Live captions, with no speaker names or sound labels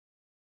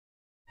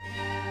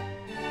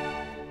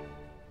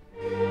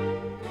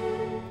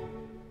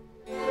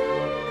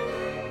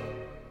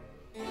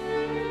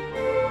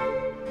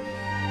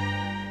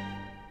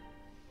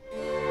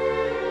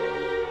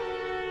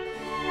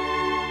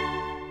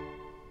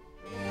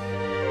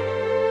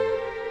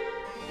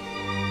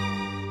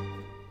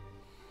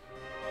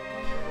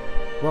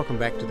Welcome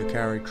back to the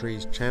Kauri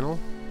Trees channel.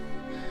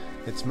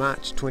 It's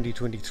March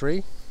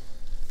 2023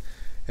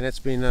 and it's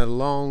been a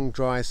long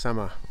dry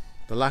summer.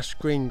 The lush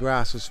green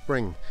grass of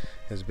spring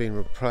has been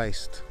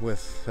replaced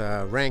with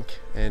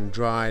rank and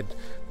dried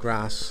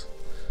grass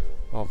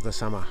of the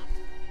summer.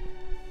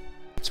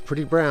 It's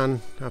pretty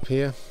brown up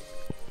here,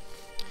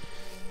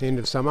 the end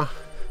of summer.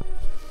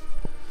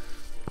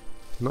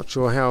 Not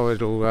sure how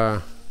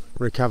it'll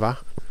recover.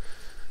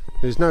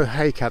 There's no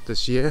hay cut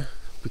this year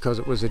because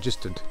it was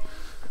adjusted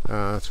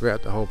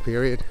throughout the whole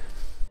period.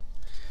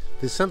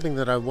 There's something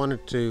that I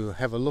wanted to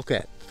have a look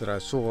at that I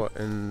saw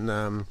in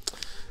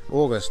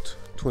August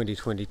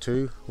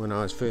 2022 when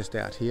I was first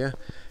out here,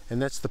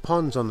 and that's the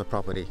ponds on the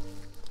property.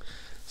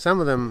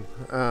 Some of them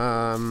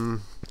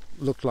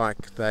looked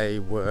like they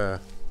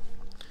were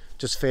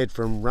just fed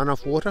from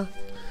runoff water,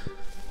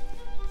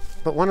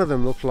 but one of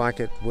them looked like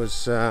it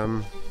was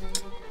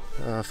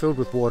filled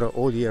with water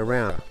all year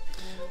round.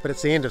 But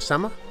it's the end of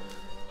summer,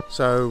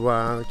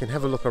 so we can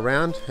have a look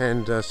around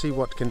and see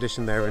what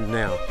condition they're in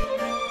now.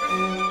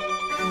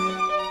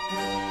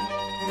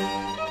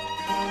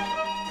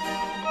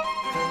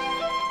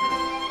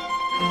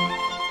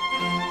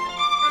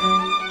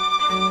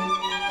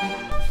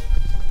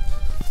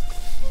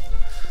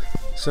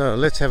 So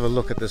let's have a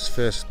look at this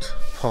first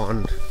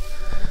pond,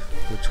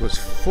 which was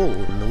full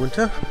in the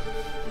winter,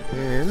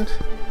 and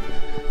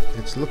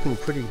it's looking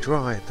pretty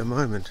dry at the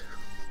moment.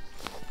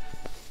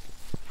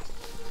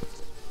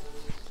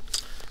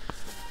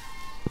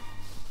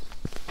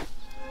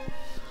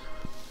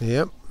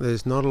 Yep,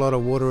 there's not a lot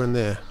of water in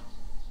there.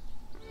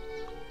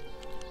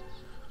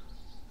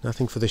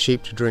 Nothing for the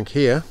sheep to drink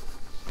here.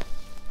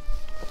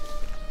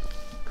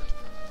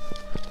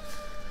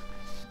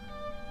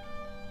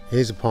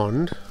 Here's a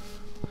pond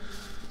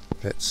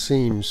that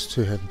seems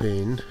to have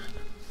been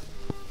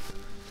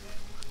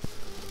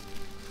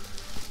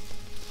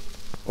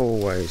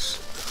always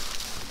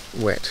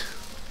wet.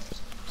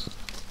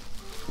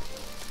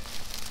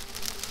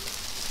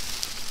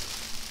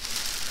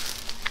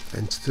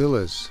 And still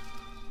is.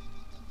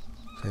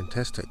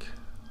 Fantastic.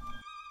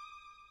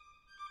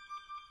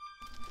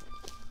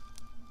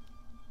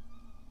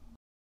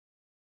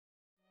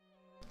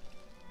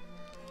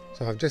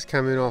 So I've just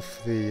come in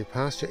off the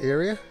pasture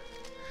area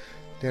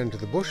down to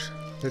the bush.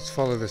 Let's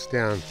follow this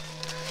down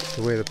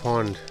to where the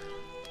pond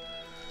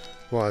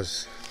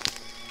was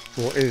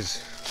or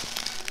is.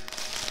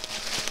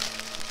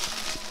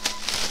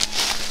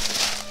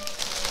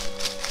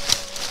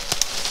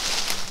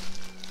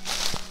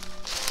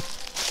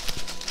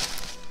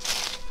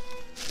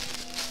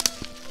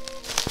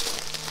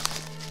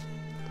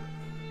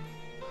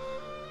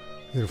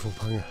 Beautiful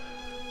panga.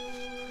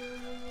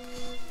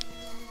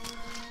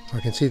 I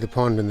can see the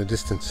pond in the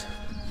distance.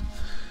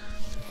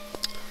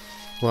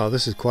 Well,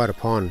 this is quite a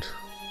pond.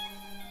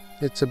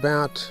 It's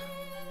about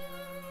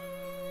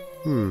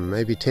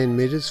maybe 10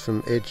 meters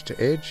from edge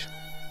to edge.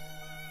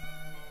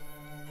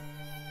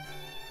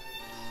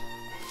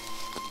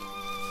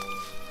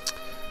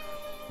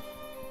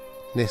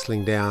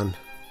 Nestling down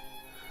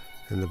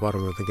in the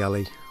bottom of the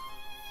gully.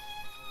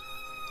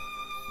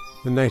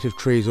 The native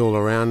trees all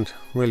around,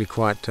 really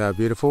quite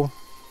beautiful.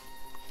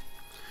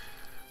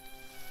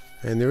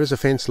 And there is a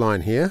fence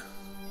line here,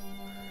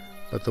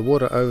 but the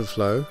water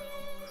overflow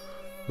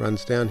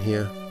runs down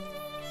here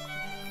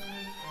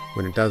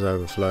when it does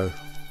overflow,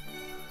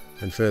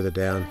 and further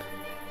down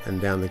and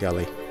down the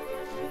gully.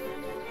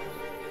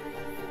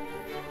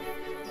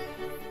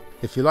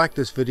 If you like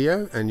this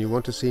video and you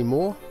want to see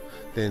more,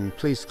 then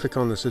please click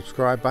on the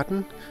subscribe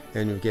button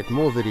and you'll get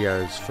more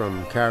videos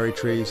from Kauri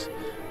Trees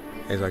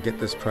as I get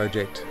this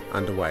project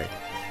underway.